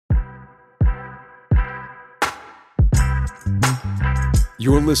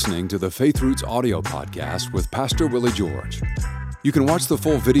You're listening to the Faith Roots audio podcast with Pastor Willie George. You can watch the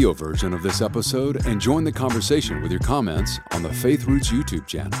full video version of this episode and join the conversation with your comments on the Faith Roots YouTube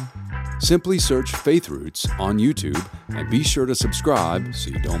channel. Simply search Faith Roots on YouTube and be sure to subscribe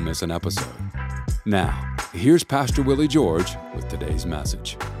so you don't miss an episode. Now, here's Pastor Willie George with today's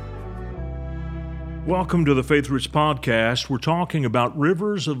message. Welcome to the Faith Roots podcast. We're talking about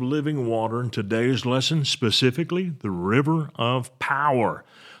rivers of living water in today's lesson, specifically the river of power.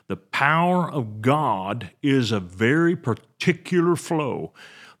 The power of God is a very particular flow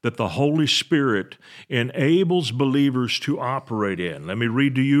that the Holy Spirit enables believers to operate in. Let me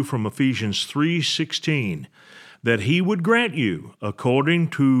read to you from Ephesians 3:16, that He would grant you, according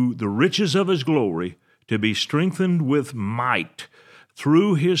to the riches of His glory, to be strengthened with might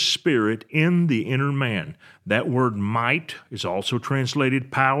through His Spirit in the inner man. That word might is also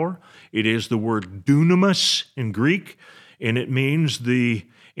translated power. It is the word dunamis in Greek, and it means the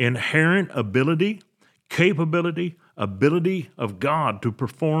inherent ability, capability, ability of God to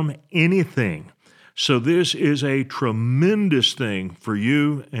perform anything. So this is a tremendous thing for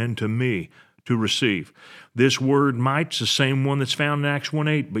you and to me to receive. This word might's the same one that's found in Acts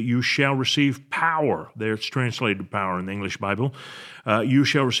 1:8, but you shall receive power. There it's translated power in the English Bible. You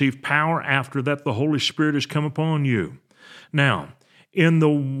shall receive power after that the Holy Spirit has come upon you. Now, in the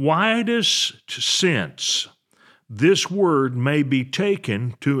widest sense, this word may be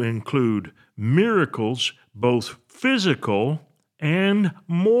taken to include miracles, both physical and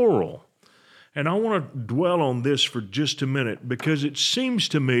moral. And I want to dwell on this for just a minute because it seems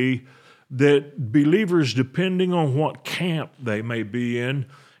to me that believers, depending on what camp they may be in,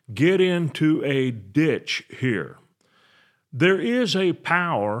 get into a ditch here. There is a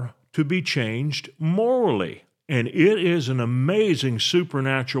power to be changed morally, and it is an amazing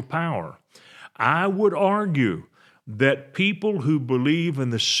supernatural power. I would argue that people who believe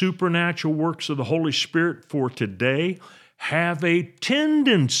in the supernatural works of the Holy Spirit for today have a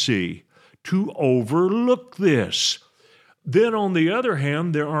tendency to overlook this. Then on the other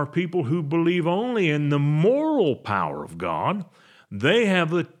hand, there are people who believe only in the moral power of God. They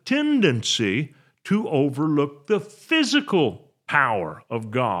have a tendency to overlook the physical power of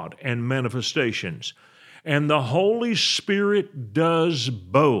God and manifestations. And the Holy Spirit does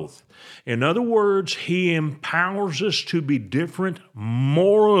both. In other words, He empowers us to be different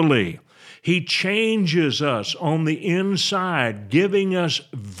morally. He changes us on the inside, giving us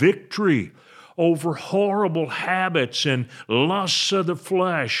victory over horrible habits and lusts of the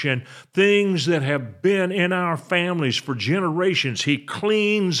flesh and things that have been in our families for generations. He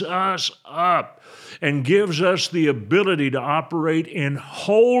cleans us up and gives us the ability to operate in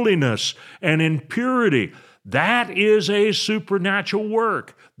holiness and in purity. That is a supernatural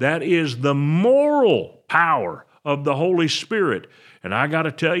work. That is the moral power of the Holy Spirit. And I got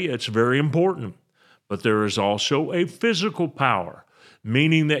to tell you, it's very important. But there is also a physical power,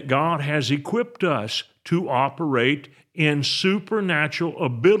 meaning that God has equipped us to operate in supernatural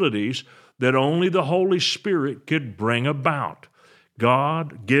abilities that only the Holy Spirit could bring about.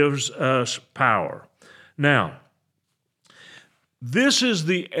 God gives us power. Now, this is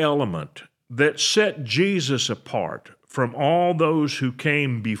the element that set Jesus apart from all those who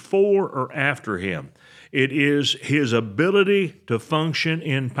came before or after Him. It is His ability to function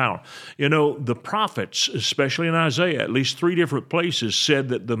in power. You know, the prophets, especially in Isaiah, at least 3 different places, said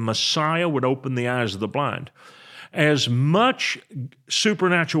that the Messiah would open the eyes of the blind. As much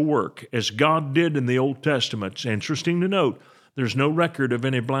supernatural work as God did in the Old Testament, it's interesting to note, there's no record of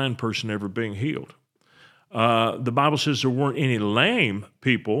any blind person ever being healed. The Bible says there weren't any lame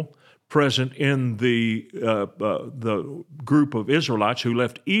people present in the group of Israelites who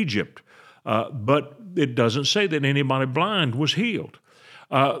left Egypt. But it doesn't say that anybody blind was healed.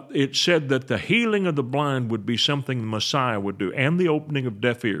 It said that the healing of the blind would be something the Messiah would do, and the opening of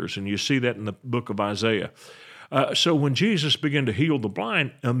deaf ears, and you see that in the book of Isaiah. So when Jesus began to heal the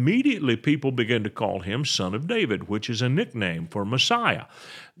blind, immediately people began to call Him Son of David, which is a nickname for Messiah.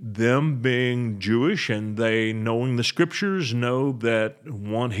 Them being Jewish and they knowing the Scriptures know that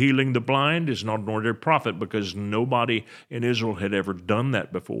one healing the blind is not an ordinary prophet because nobody in Israel had ever done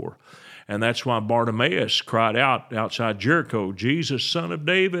that before. And that's why Bartimaeus cried out outside Jericho, Jesus, Son of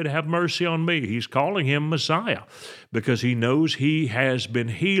David, have mercy on me. He's calling Him Messiah because he knows He has been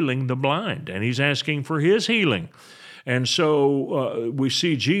healing the blind, and He's asking for His healing. And so we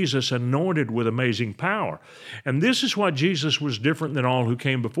see Jesus anointed with amazing power. And this is why Jesus was different than all who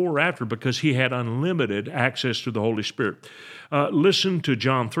came before or after, because he had unlimited access to the Holy Spirit. Listen to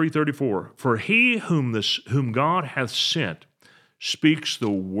John 3:34. For he whom God hath sent speaks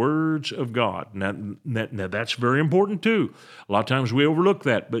the words of God. Now, that's very important too. A lot of times we overlook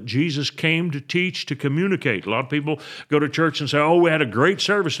that, but Jesus came to teach, to communicate. A lot of people go to church and say, oh, we had a great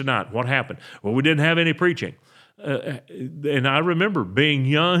service tonight. What happened? Well, we didn't have any preaching. And I remember being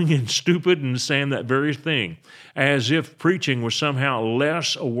young and stupid and saying that very thing, as if preaching was somehow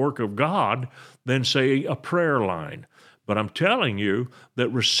less a work of God than, say, a prayer line. But I'm telling you that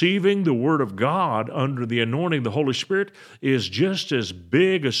receiving the Word of God under the anointing of the Holy Spirit is just as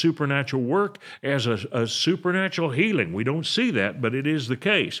big a supernatural work as a supernatural healing. We don't see that, but it is the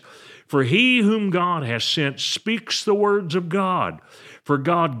case. For he whom God has sent speaks the words of God. For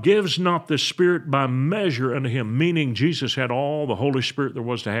God gives not the Spirit by measure unto him, meaning Jesus had all the Holy Spirit there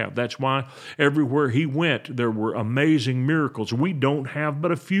was to have. That's why everywhere he went, there were amazing miracles. We don't have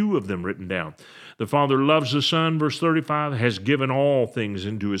but a few of them written down. The Father loves the Son, verse 35, has given all things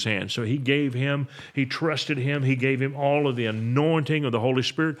into his hands. So he gave him, he trusted him, he gave him all of the anointing of the Holy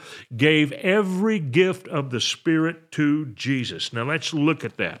Spirit, gave every gift of the Spirit to Jesus. Now let's look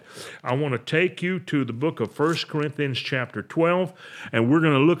at that. I want to take you to the book of 1 Corinthians chapter 12, and we're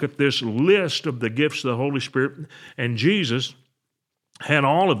going to look at this list of the gifts of the Holy Spirit. And Jesus had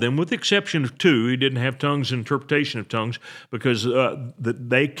all of them, with the exception of two. He didn't have tongues and interpretation of tongues because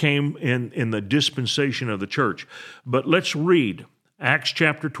they came in the dispensation of the church. But let's read Acts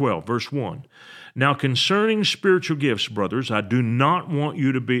chapter 12, verse 1. Now concerning spiritual gifts, brothers, I do not want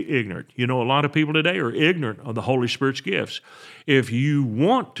you to be ignorant. You know, a lot of people today are ignorant of the Holy Spirit's gifts. If you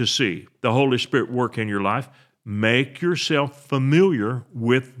want to see the Holy Spirit work in your life, make yourself familiar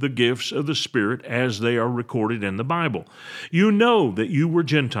with the gifts of the Spirit as they are recorded in the Bible. You know that you were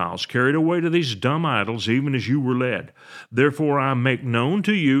Gentiles, carried away to these dumb idols, even as you were led. Therefore I make known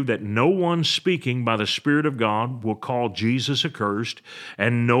to you that no one speaking by the Spirit of God will call Jesus accursed,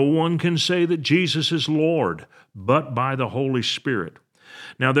 and no one can say that Jesus is Lord, but by the Holy Spirit.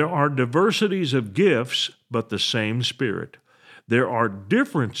 Now there are diversities of gifts, but the same Spirit. There are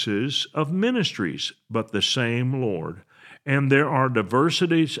differences of ministries, but the same Lord. And there are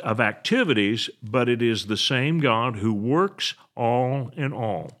diversities of activities, but it is the same God who works all in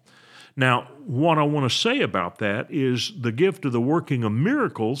all. Now, what I want to say about that is the gift of the working of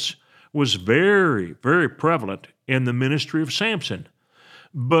miracles was very, very prevalent in the ministry of Samson.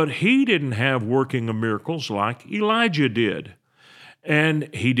 But he didn't have working of miracles like Elijah did. And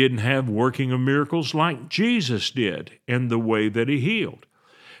he didn't have working of miracles like Jesus did in the way that he healed.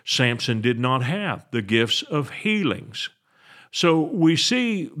 Samson did not have the gifts of healings. So we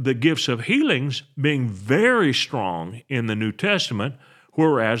see the gifts of healings being very strong in the New Testament,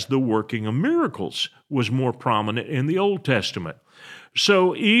 whereas the working of miracles was more prominent in the Old Testament.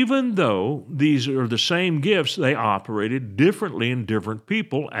 So even though these are the same gifts, they operated differently in different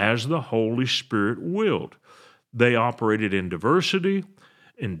people as the Holy Spirit willed. They operated in diversity,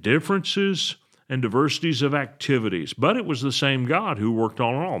 in differences, and diversities of activities. But it was the same God who worked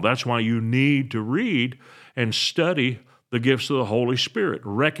all in all. That's why you need to read and study the gifts of the Holy Spirit.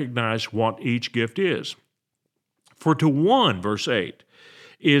 Recognize what each gift is. For to one, verse 8,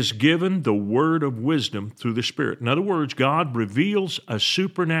 is given the word of wisdom through the Spirit. In other words, God reveals a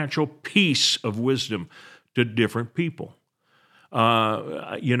supernatural piece of wisdom to different people.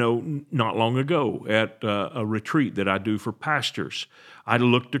 Not long ago at a retreat that I do for pastors, I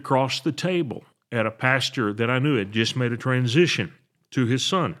looked across the table at a pastor that I knew had just made a transition to his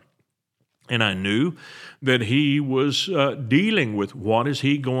son. And I knew that he was dealing with what is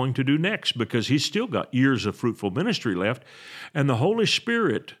he going to do next, because he's still got years of fruitful ministry left. And the Holy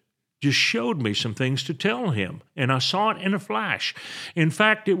Spirit just showed me some things to tell him, and I saw it in a flash. In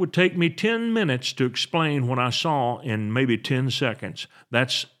fact, it would take me 10 minutes to explain what I saw in maybe 10 seconds.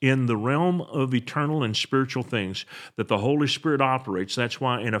 That's in the realm of eternal and spiritual things that the Holy Spirit operates. That's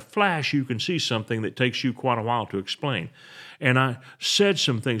why in a flash you can see something that takes you quite a while to explain. And I said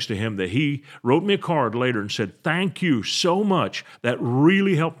some things to him that he wrote me a card later and said, "Thank you so much. That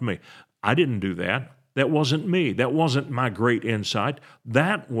really helped me." I didn't do that. That wasn't me. That wasn't my great insight.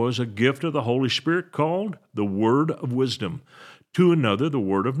 That was a gift of the Holy Spirit called the word of wisdom. To another, the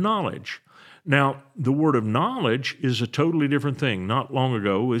word of knowledge. Now, the word of knowledge is a totally different thing. Not long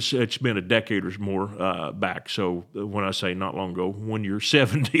ago, it's been a decade or more back. So when I say not long ago, when you're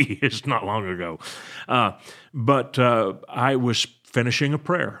 70, it's not long ago. But I was finishing a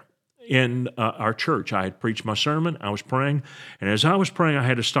prayer in our church. I had preached my sermon. I was praying. And as I was praying, I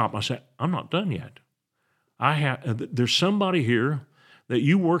had to stop. I said, I'm not done yet. There's somebody here that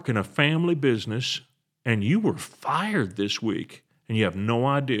you work in a family business and you were fired this week and you have no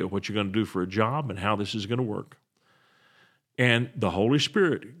idea what you're going to do for a job and how this is going to work. And the Holy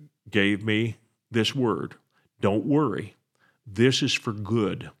Spirit gave me this word: don't worry. this is for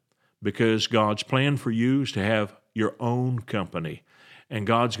good, because God's plan for you is to have your own company. And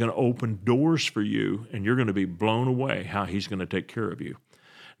God's going to open doors for you, and you're going to be blown away how He's going to take care of you.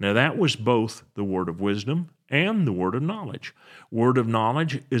 Now, that was both the word of wisdom and the word of knowledge. Word of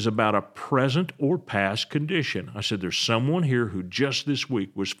knowledge is about a present or past condition. I said there's someone here who just this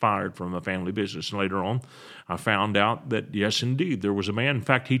week was fired from a family business. And later on, I found out that, yes, indeed, there was a man. In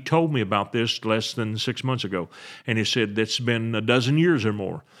fact, he told me about this less than 6 months ago. And he said, that's been a dozen years or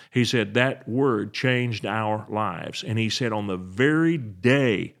more. He said, that word changed our lives. And he said, on the very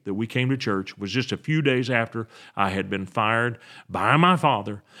day that we came to church, was just a few days after I had been fired by my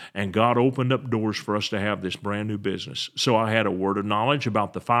father, and God opened up doors for us to have this brand new business. So I had a word of knowledge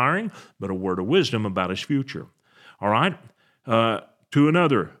about the firing, but a word of wisdom about his future. All right? To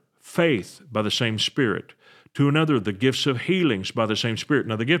another, faith by the same Spirit. To another, the gifts of healings by the same Spirit.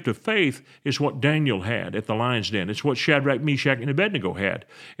 Now, the gift of faith is what Daniel had at the lion's den. It's what Shadrach, Meshach, and Abednego had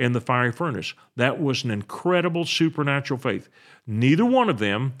in the fiery furnace. That was an incredible supernatural faith. Neither one of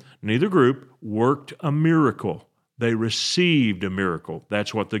them, neither group, worked a miracle. They received a miracle.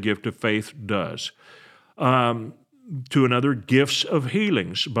 That's what the gift of faith does. To another, gifts of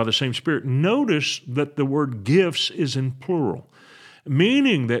healings by the same Spirit. Notice that the word gifts is in plural,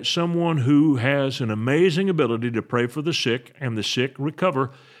 meaning that someone who has an amazing ability to pray for the sick and the sick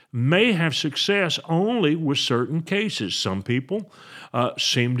recover may have success only with certain cases. Some people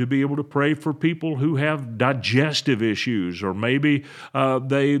seem to be able to pray for people who have digestive issues, or maybe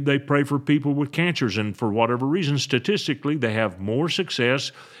they pray for people with cancers, and for whatever reason, statistically, they have more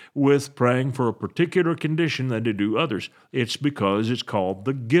success with praying for a particular condition than to do others. It's because it's called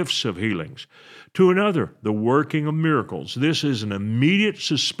the gifts of healings. To another, the working of miracles. This is an immediate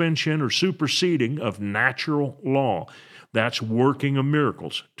suspension or superseding of natural law. That's working of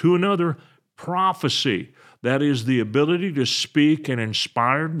miracles. To another, prophecy. That is the ability to speak an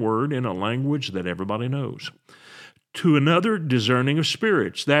inspired word in a language that everybody knows. To another, discerning of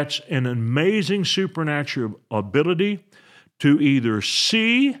spirits. That's an amazing supernatural ability to either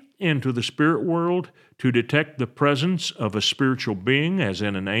see into the spirit world, to detect the presence of a spiritual being, as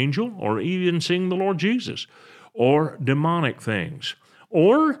in an angel, or even seeing the Lord Jesus, or demonic things,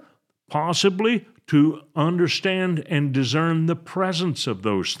 or possibly to understand and discern the presence of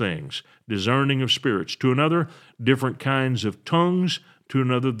those things, discerning of spirits. To another, different kinds of tongues. To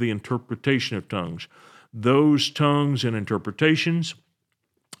another, the interpretation of tongues. Those tongues and interpretations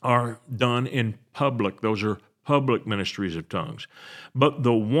are done in public. Those are public ministries of tongues. But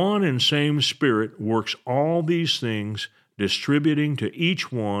the one and same Spirit works all these things, distributing to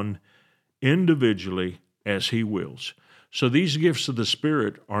each one individually as He wills. So these gifts of the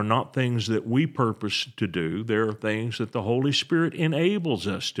Spirit are not things that we purpose to do. They're things that the Holy Spirit enables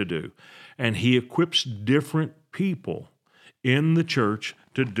us to do. And He equips different people in the church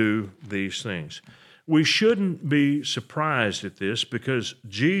to do these things. We shouldn't be surprised at this, because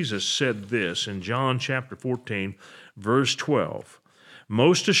Jesus said this in John chapter 14, verse 12.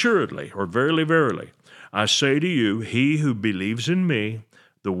 Most assuredly, or verily, verily, I say to you, he who believes in me,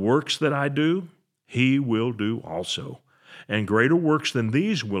 the works that I do, he will do also. And greater works than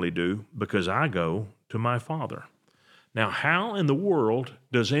these will he do, because I go to my Father. Now, how in the world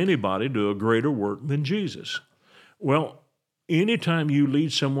does anybody do a greater work than Jesus? Well, anytime you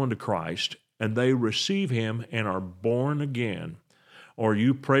lead someone to Christ and they receive Him and are born again, or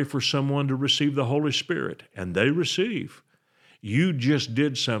you pray for someone to receive the Holy Spirit and they receive, you just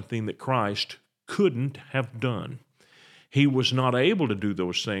did something that Christ couldn't have done. He was not able to do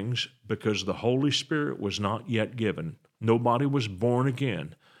those things because the Holy Spirit was not yet given. Nobody was born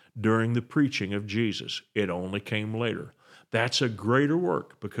again during the preaching of Jesus. It only came later. That's a greater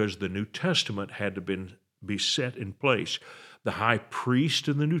work because the New Testament had to be set in place. The high priest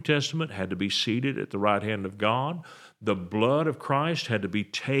in the New Testament had to be seated at the right hand of God. The blood of Christ had to be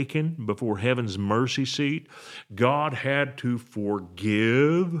taken before heaven's mercy seat. God had to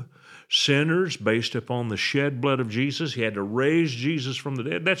forgive sinners based upon the shed blood of Jesus. He had to raise Jesus from the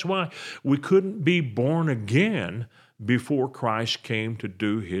dead. That's why we couldn't be born again before Christ came to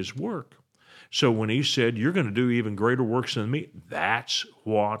do His work. So when He said, you're going to do even greater works than me, that's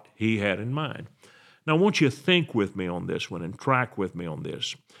what He had in mind. Now, I want you to think with me on this one and track with me on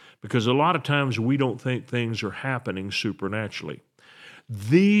this, because a lot of times we don't think things are happening supernaturally.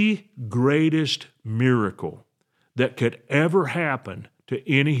 The greatest miracle that could ever happen to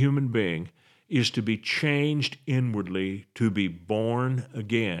any human being is to be changed inwardly, to be born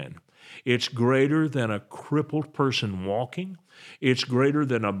again. It's greater than a crippled person walking. It's greater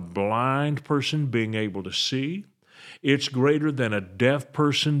than a blind person being able to see. It's greater than a deaf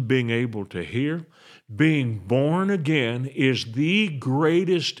person being able to hear. Being born again is the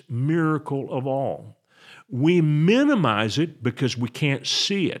greatest miracle of all. We minimize it because we can't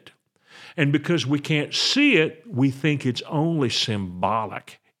see it. And because we can't see it, we think it's only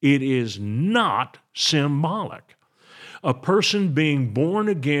symbolic. It is not symbolic. A person being born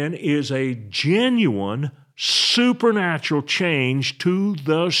again is a genuine supernatural change to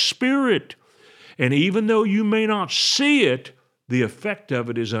the spirit. And even though you may not see it, the effect of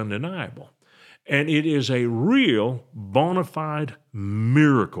it is undeniable. And it is a real bona fide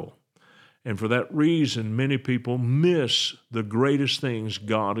miracle. And for that reason, many people miss the greatest things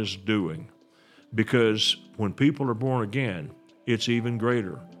God is doing. Because when people are born again, it's even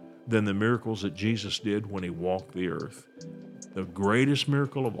greater than the miracles that Jesus did when he walked the earth. The greatest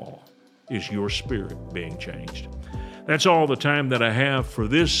miracle of all is your spirit being changed. That's all the time that I have for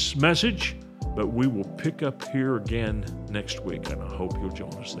this message, but we will pick up here again next week, and I hope you'll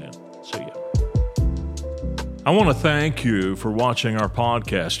join us then. See ya. I want to thank you for watching our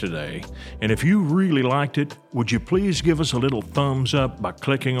podcast today. And if you really liked it, would you please give us a little thumbs up by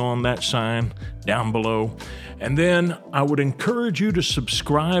clicking on that sign down below? And then I would encourage you to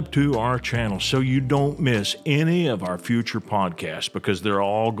subscribe to our channel so you don't miss any of our future podcasts, because they're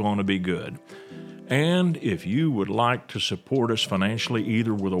all going to be good. And if you would like to support us financially,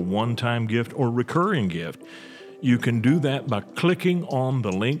 either with a one-time gift or recurring gift, you can do that by clicking on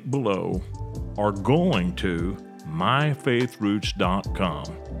the link below or going to myfaithroots.com.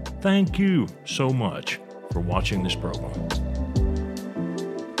 Thank you so much for watching this program.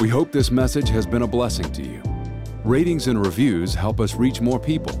 We hope this message has been a blessing to you. Ratings and reviews help us reach more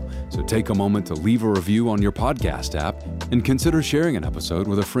people, so take a moment to leave a review on your podcast app and consider sharing an episode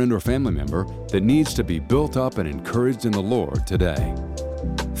with a friend or family member that needs to be built up and encouraged in the Lord today.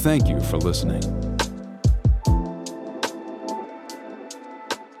 Thank you for listening.